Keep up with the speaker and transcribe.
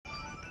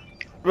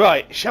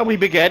Right, shall we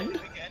begin?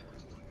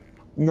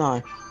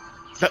 No.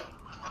 No.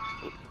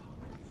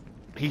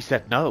 He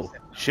said no.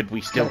 Should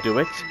we still do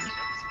it?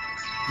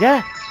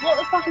 Yeah. What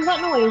the fuck is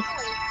that noise?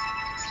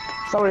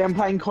 Sorry, I'm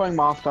playing Coin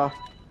Master.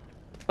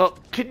 Oh,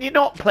 can you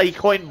not play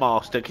Coin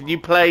Master? Can you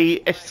play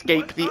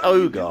Escape the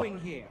Ogre?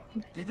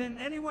 Didn't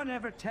anyone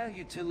ever tell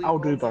you to leave I'll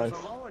do ogres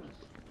both. alone?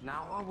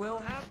 Now I will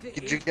have to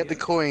Did you get the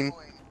coin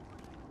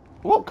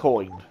What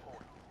coin?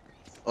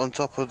 on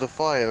top of the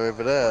fire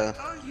over there? What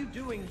are you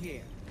doing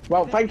here?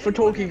 Well, thanks for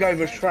talking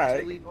over To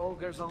Shrek. leave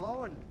ogres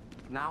alone.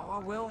 Now I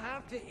will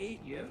have to eat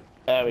you.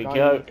 There we No,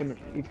 go.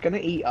 He's gonna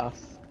eat us.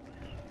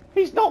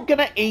 He's not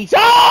gonna eat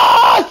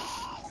us!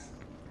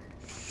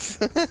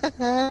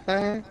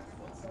 Alright,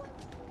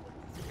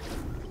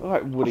 I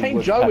Woody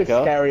think Joe is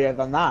Woodpecker. scarier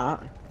than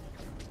that.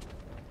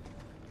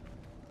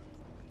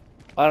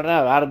 I don't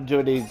know, Adam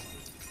doing his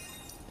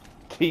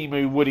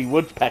Timu Woody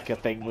Woodpecker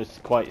thing was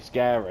quite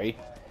scary.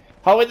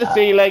 Hole in the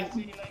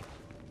ceiling!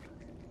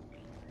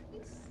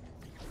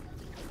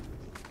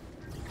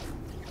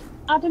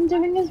 Adam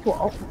doing his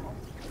what?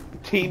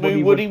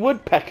 Timu Woody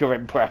Woodpecker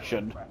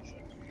impression.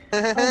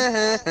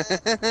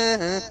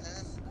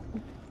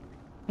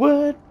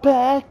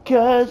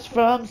 Woodpeckers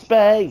from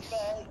space.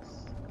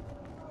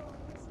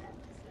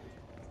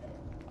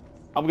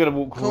 I'm gonna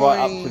walk right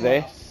up to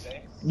this.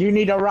 You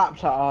need a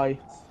raptor eye.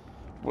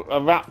 A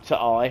raptor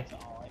eye.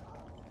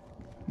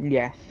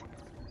 Yes.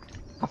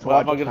 That's Where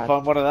what am I gonna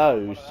find one of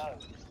those?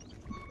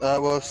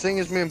 Well, seeing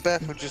as me and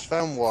Beth have just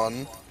found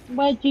one.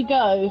 Where'd you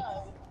go?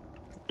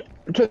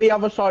 To the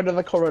other side of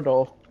the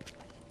corridor.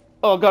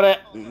 Oh, got it.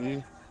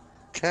 You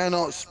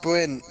cannot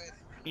sprint.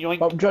 Yoink.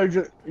 But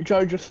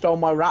Joe just stole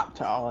my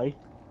raptor eye.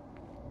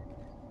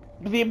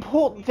 But the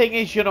important thing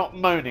is you're not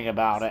moaning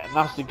about it, and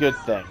that's a good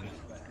thing.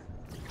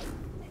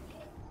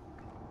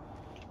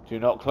 Do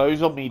not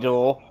close on me,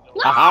 door.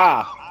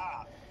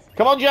 Aha!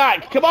 Come on,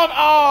 Jack! Come on!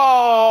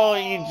 Oh,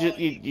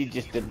 you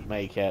just didn't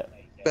make it.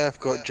 Beth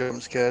got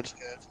jump scared.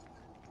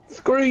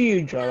 Screw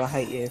you, Joe. I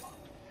hate you.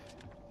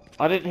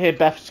 I didn't hear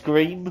Beth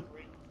scream.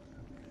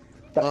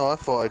 Oh, I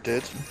thought I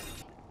did.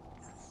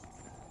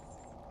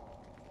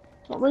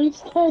 That really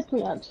scared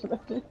me,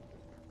 actually.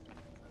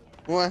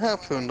 What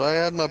happened? I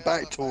had my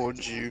back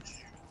towards you.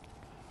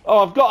 Oh,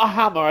 I've got a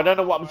hammer. I don't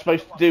know what I'm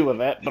supposed to do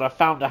with it, but I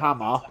found a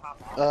hammer.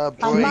 Break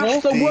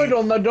Smash the wood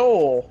on the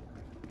door.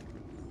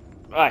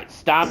 Right,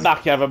 stand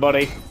back,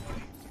 everybody.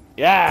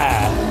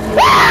 Yeah.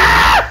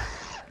 Ah!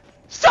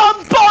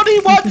 Somebody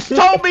once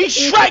told me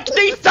Shrek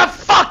needs to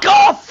fuck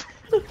off!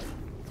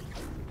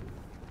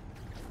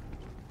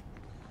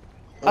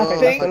 I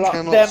think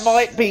there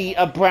might be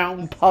a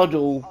brown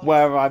puddle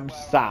where I'm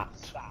sat.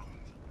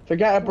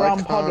 Forget a brown I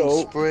can't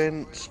puddle.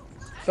 sprint.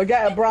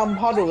 Forget a brown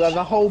puddle. There's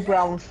a whole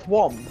brown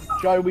swamp.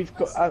 Joe, we've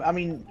got. I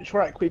mean,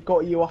 Shrek, we've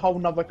got you a whole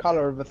nother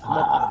colour of a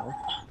swamp now.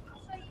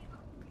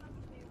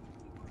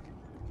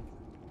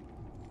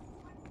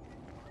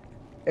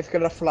 It's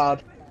gonna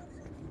flood.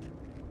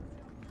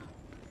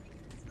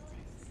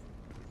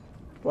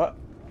 What?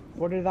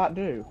 What did that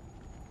do?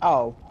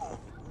 Oh.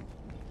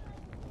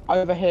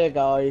 Over here,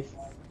 guys.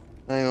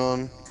 Hang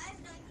on.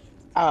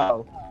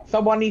 Oh.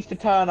 Someone needs to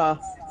turn her.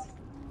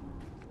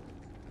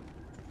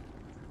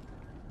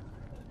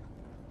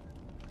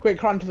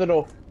 Quick, run to the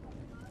door.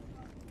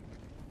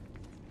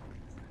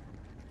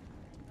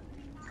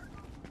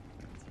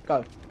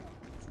 Go.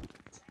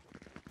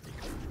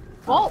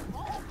 What?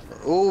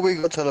 Oh, we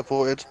got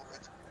teleported.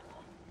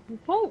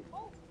 Okay.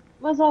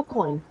 Where's our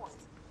coin?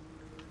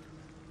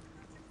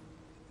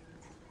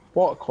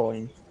 What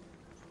coin?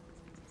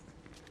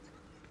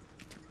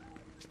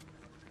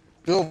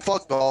 Oh,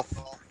 fuck off.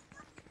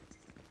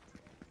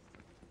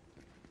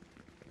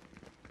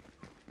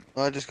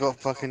 I just got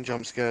fucking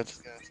jump scared.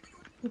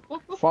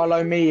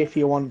 Follow me if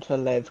you want to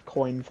live.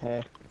 Coins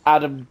here.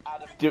 Adam,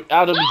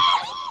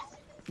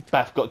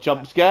 Beth got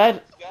jump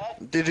scared.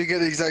 Did you get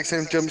the exact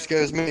same jump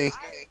scare as me?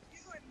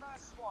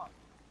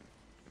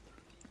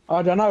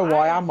 I don't know.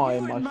 Why am I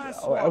in my?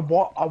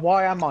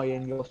 Why am I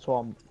in your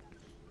swamp?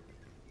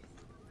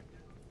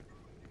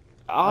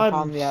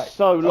 I'm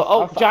so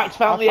oh, Jack's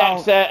found the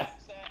exit.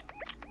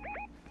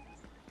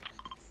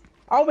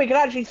 Oh, we can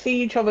actually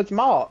see each other's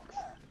marks.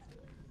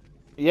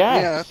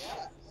 Yes.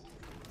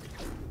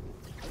 Yeah.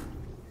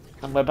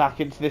 And we're back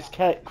into this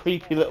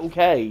creepy little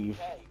cave.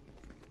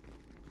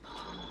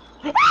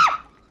 Wait,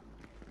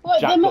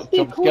 Jack there must be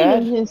a got coin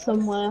jump in here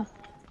somewhere.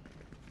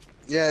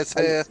 Yeah, it's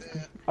here.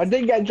 I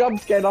didn't get jump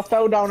scared. I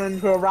fell down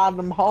into a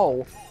random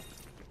hole.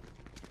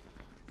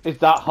 Is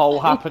that hole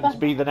happen to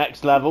be the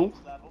next level?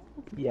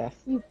 Yes.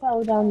 You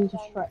fell down into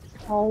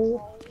Shrek's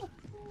hole.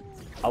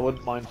 I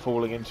wouldn't mind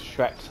falling into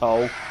Shrek's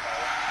hole.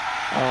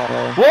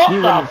 Oh, What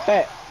you the wouldn't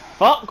fit.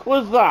 fuck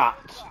was that?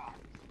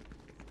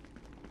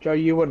 Joe,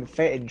 you wouldn't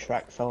fit in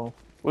Shrek's hole.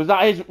 Was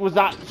that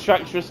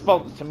Shrek's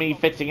response to me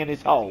fitting in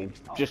his hole?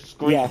 Just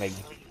screaming.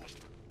 Yes.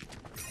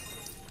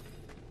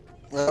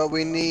 Well,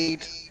 we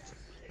need...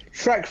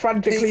 Shrek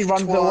frantically Pink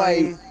runs twine.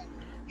 away.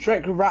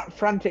 Shrek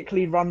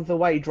frantically runs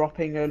away,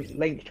 dropping a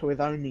link to his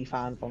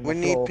OnlyFans on the We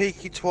need floor.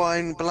 peaky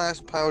twine,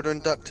 blast powder,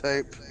 and duct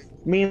tape.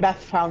 Me and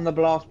Beth found the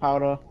blast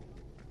powder.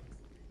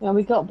 Yeah,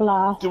 we got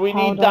blast. Do we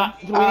need powder. that?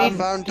 Do we I need?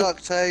 found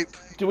duct tape.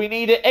 Do we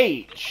need it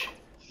each?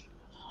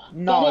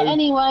 No. Get it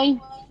anyway,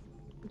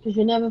 because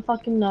you never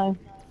fucking know.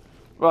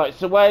 Right.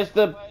 So where's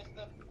the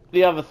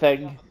other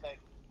thing?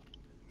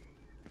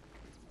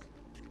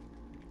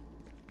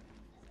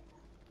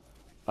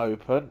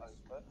 Open.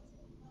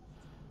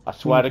 I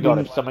swear to God,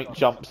 if something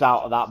jumps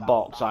out of that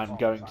box, I'm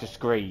going to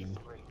scream.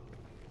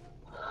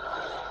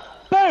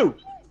 Boo!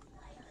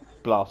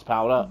 Blast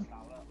powder.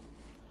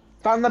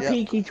 Found the Yep.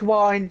 peaky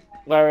twine.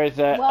 Where is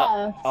it?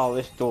 Where? Oh,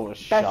 this door is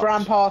shut. Beth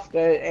ran past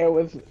it. It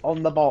was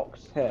on the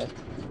box here.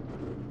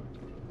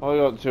 I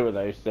got two of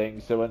those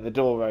things, so when the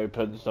door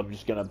opens, I'm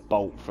just gonna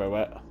bolt through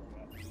it.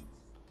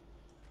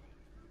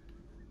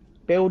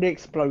 Build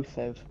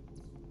explosive.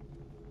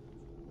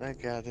 I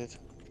got it.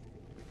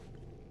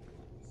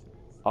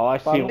 Oh, I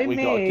see what Follow we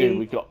got to me.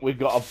 do. We've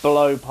got to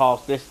blow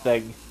past this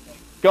thing.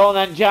 Go on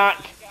then,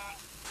 Jack.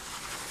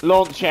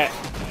 Launch it.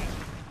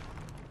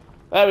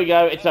 There we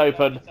go. It's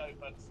open.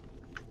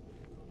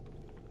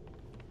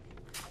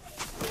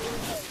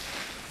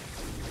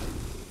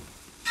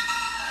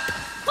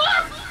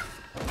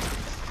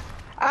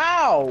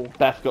 Ow!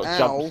 Beth got Ow.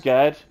 jump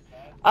scared.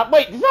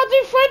 Wait, does that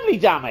do friendly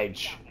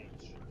damage?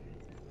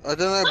 I don't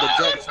know, but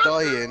Jack's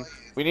dying.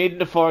 We need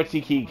an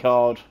authority key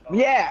card.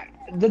 Yeah,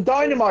 the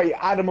dynamite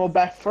animal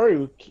Beth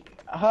threw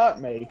hurt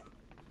me.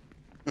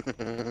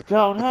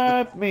 Don't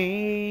hurt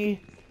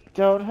me.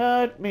 Don't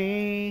hurt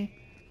me.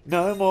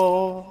 No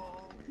more.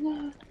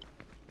 No.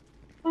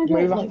 I don't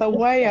Move like out the this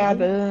way, one. I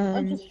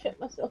Adam. just shit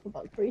myself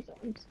about 3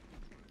 times.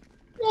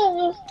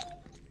 Yeah.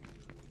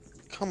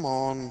 Come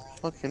on.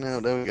 Fucking hell,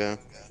 there we go.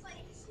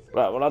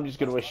 Right, well, I'm just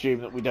going to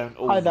assume that we don't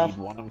all Hi, need Beth.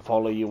 one and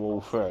follow you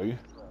all through.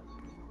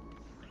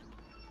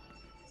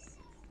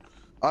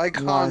 I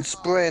can't No.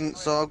 sprint,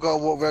 so I've got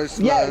to walk very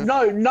slow. Yeah,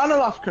 no, none of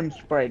us can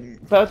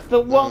sprint. But the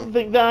one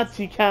thing that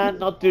he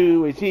cannot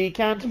do is he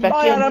can't Bye,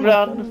 fetch and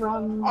Adam.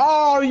 run.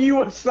 Oh, you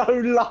were so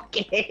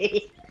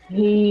lucky.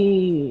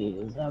 He's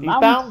He's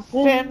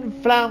bouncing,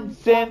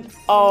 flouncing,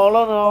 all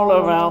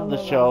around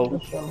the show.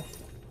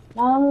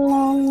 La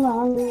la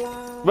la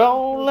la.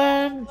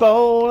 Rolling,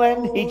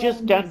 bowling, he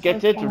just can't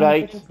get it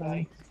right.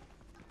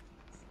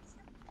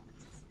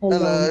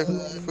 Hello,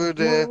 through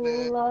there.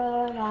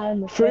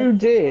 Through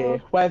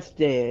deer. Where's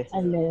deer? I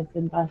live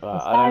in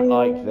Bethlehem. I don't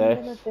like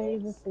this. My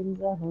favourite things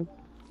I have.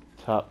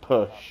 Tut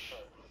push.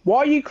 Why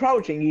are you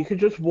crouching? You could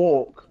just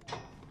walk.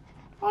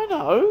 I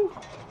know.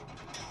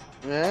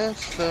 Yeah,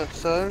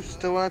 so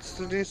still adds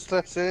to the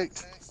aesthetic.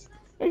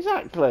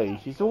 Exactly.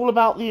 He's all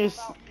about the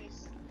aesthetic.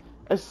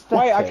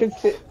 Wait, I can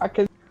see. I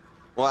can.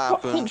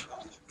 What happened?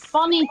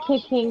 Funny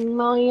kicking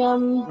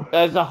my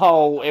There's a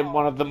hole in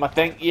one of them, I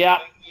think. Yeah.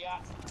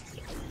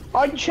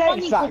 I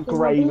checked that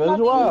grave as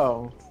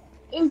well.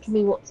 Ooge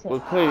me what's it? Well,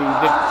 please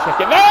didn't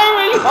check it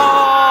very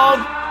hard.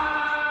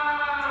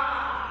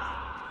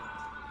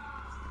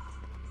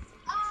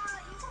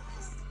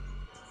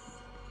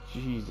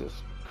 Jesus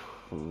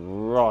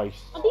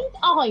Christ. Are these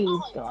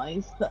eyes,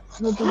 guys? That's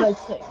the red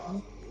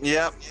thing.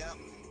 Yep.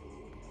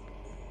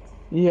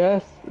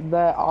 Yes,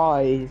 their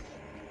eyes.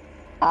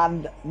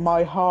 And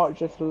my heart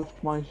just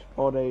left my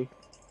body.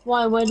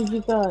 Why? Where did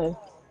you go?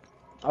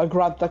 I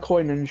grabbed the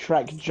coin and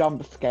Shrek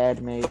jump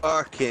scared me.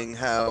 Fucking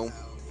hell.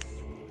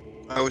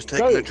 I was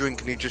taking Joe. a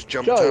drink and he just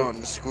jumped Joe. out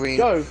on the screen.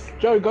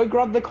 Joe, go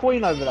grab the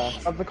coin over there.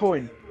 Grab the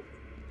coin.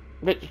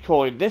 Which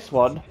coin? This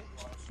one?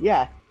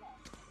 Yeah.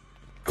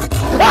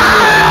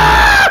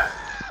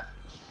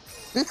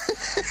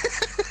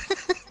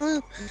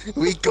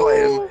 We got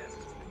him.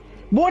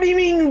 What do you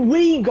mean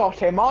we got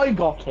him? I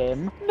got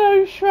him.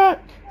 No, Shrek.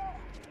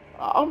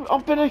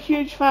 I've been a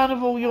huge fan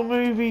of all your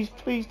movies.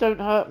 Please don't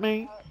hurt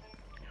me.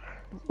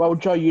 Well,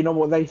 Joe, you know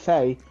what they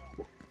say.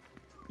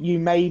 You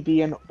may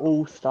be an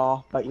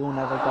all-star, but you'll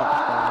never get a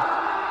star.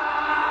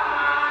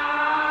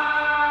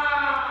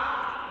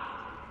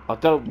 I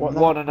don't What the-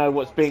 want to know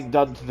what's being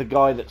done to the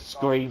guy that's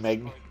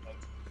screaming.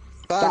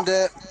 Found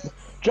it.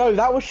 Joe,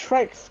 that was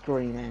Shrek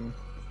screaming.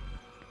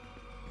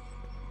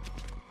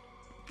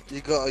 You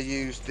gotta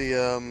use the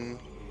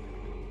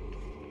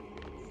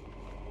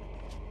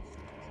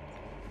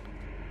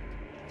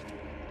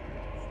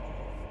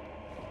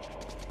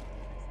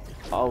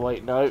Oh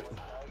wait, no.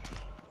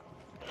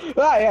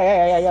 Ah,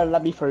 yeah,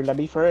 let me through, let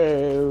me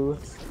through.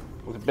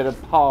 There's a bit of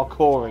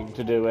parkouring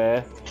to do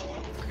here.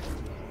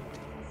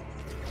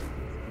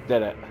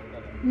 Did it?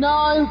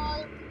 No.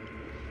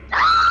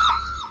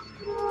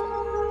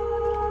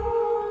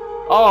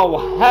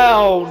 Oh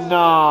hell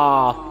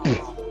nah!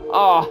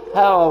 Oh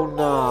hell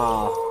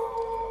nah!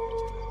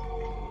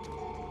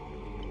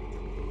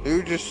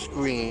 who just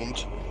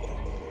screamed?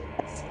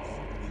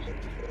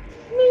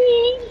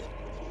 Me.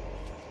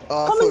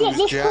 Oh, I Come thought and it get was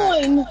this Jack.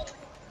 coin.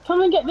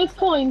 Come and get this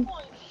coin.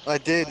 I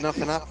did,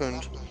 nothing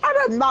happened.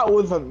 Adam, that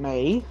wasn't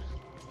me.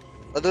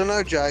 I don't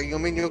know, Jack. I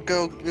mean,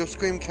 your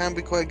scream can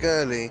be quite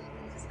girly.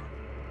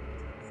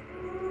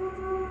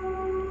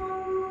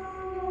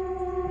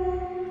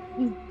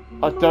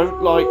 I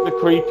don't like the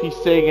creepy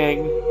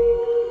singing.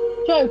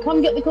 Joe,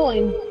 come get the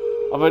coin.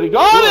 I've only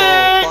got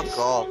Oh, it! fuck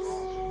off.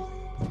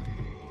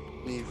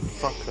 You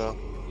fucker.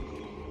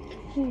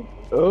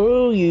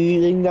 Oh,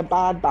 you're using the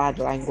bad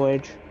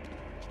language.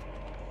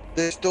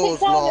 This Sit door's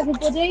down,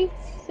 locked. everybody.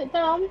 Sit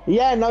down.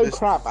 Yeah, no This-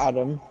 crap,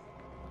 Adam.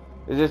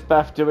 Is this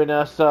Beth doing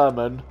her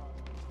sermon?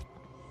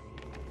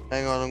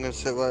 Hang on, I'm gonna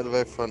sit right at the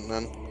very front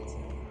then.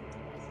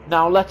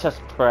 Now let us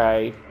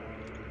pray.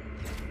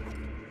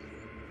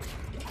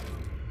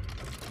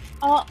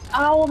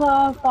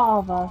 Our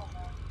Father,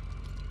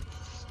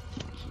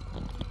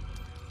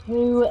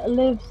 who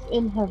lives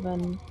in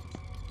heaven,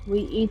 we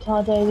eat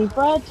our daily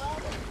bread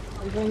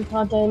and drink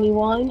our daily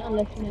wine,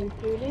 unless you know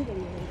truly, then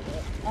you eat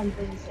it and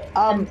drink it 10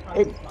 times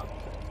as much.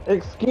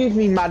 Excuse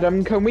me,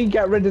 madam, can we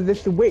get rid of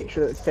this witch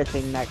that's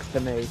sitting next to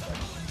me?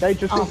 They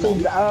just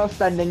performed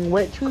earthbending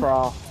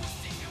witchcraft.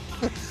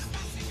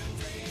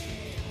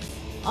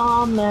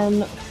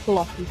 Amen,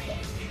 floppy face.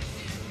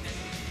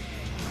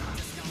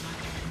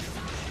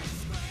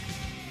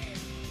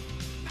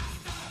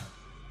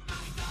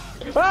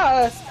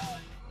 Ah!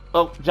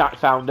 Oh, Jack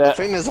found I it.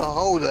 think there's a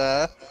hole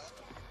there.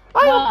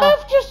 Oh,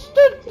 Beth just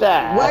stood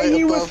there. Where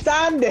you were above.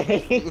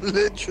 standing!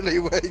 Literally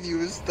where you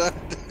were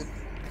standing.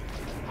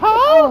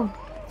 Huh?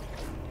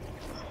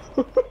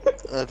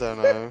 I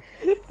don't know.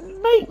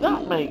 Mate,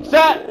 that makes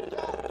sense.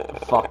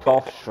 Fuck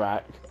off,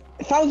 Shrek.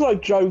 It sounds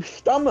like Joe's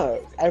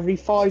stomach every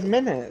 5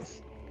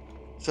 minutes.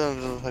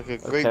 Sounds like a Okay,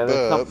 great there's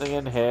burp. something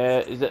in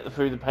here. Is it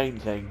through the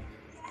painting?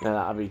 No,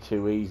 that'd be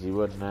too easy,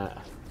 wouldn't it?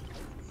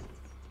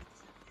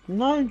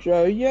 No,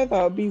 Joe, yeah,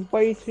 that would be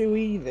way too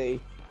easy.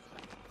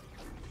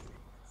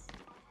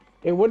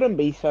 It wouldn't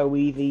be so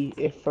easy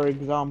if, for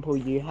example,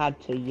 you had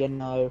to, you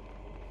know,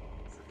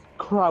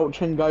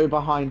 crouch and go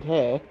behind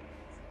here.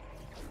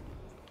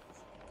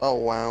 Oh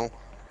wow.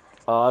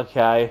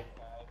 Okay.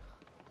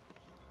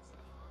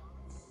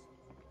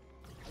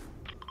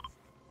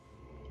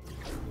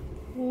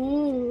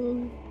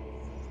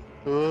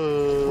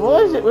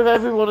 What is it with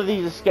every one of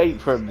these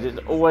escape rooms? It's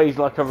always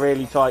like a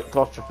really tight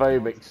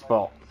claustrophobic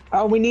spot.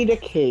 Oh, we need a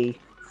key.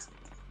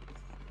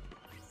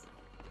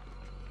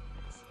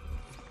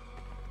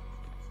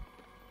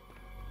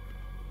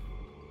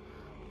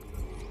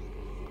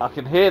 I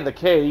can hear the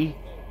key.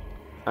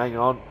 Hang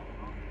on.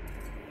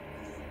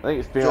 I think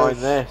it's behind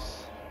Joe's-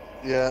 this.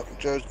 Yeah,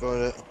 Joe's got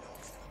it.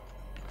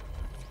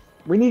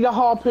 We need a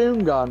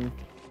harpoon gun.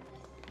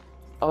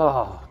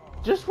 Oh,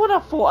 just when I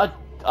thought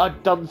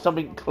I'd done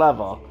something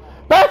clever.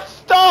 Beth's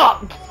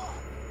stuck!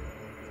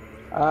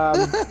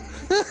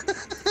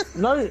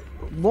 No,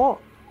 what?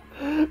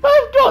 Beth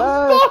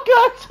got stuck! I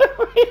had to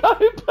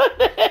reopen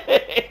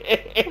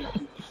it!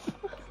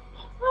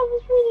 I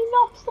was really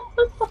not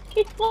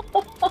fucking what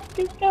the fuck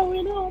is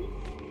going on?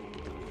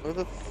 Where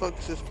the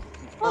fuck's this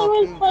I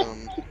was harpoon like,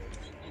 gun?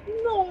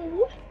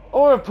 no.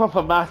 Or a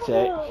proper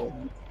matic. No.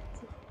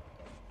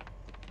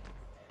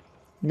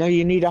 No,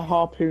 you need a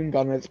harpoon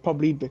gun. It's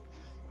probably...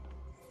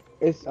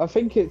 I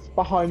think it's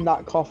behind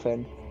that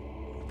coffin.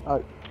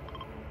 Oh,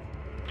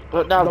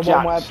 But now The one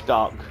Jack's where-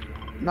 stuck.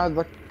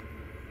 no,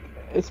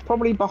 it's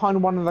probably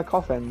behind one of the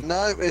coffins.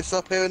 No, it's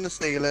up here in the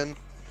ceiling.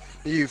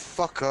 You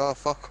fucker,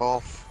 fuck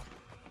off.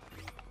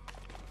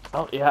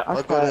 Oh, yeah.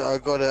 I got it, I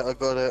got it, I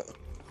got it.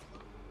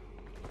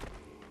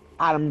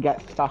 Adam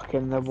gets stuck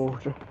in the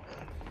water.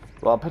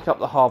 Well, I'll pick up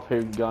the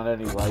harpoon gun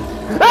anyway.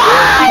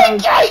 Ah! In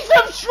case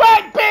of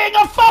Shrek being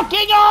a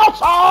fucking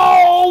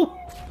asshole!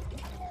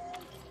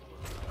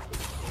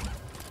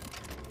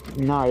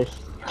 Nice.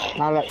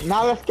 Now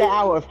let's get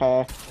out of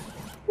here.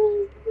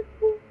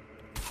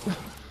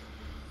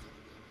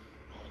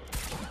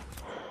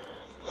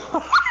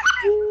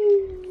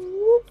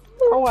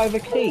 Oh, I have a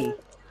key.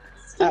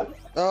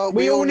 Oh,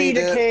 We all need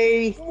a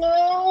key.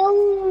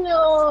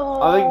 No.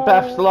 I think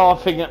Beth's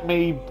laughing at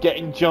me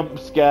getting jump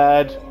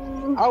scared.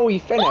 Oh, we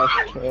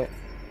finished it.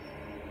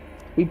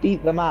 We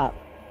beat the map.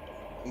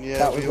 Yeah,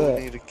 That we was all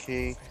it. need a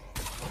key.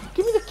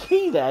 Give me the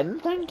key then,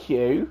 thank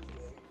you.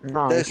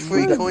 No, There's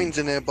 3 coins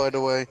in there, by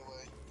the way.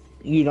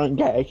 you don't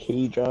get a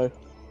key, Joe.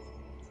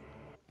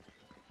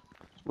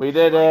 We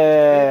did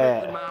Clear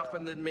up the it! map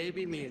and then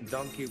maybe me and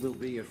Donkey will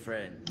be your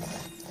friends.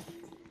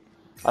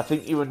 I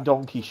think you and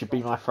Donkey should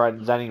be my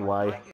friends anyway.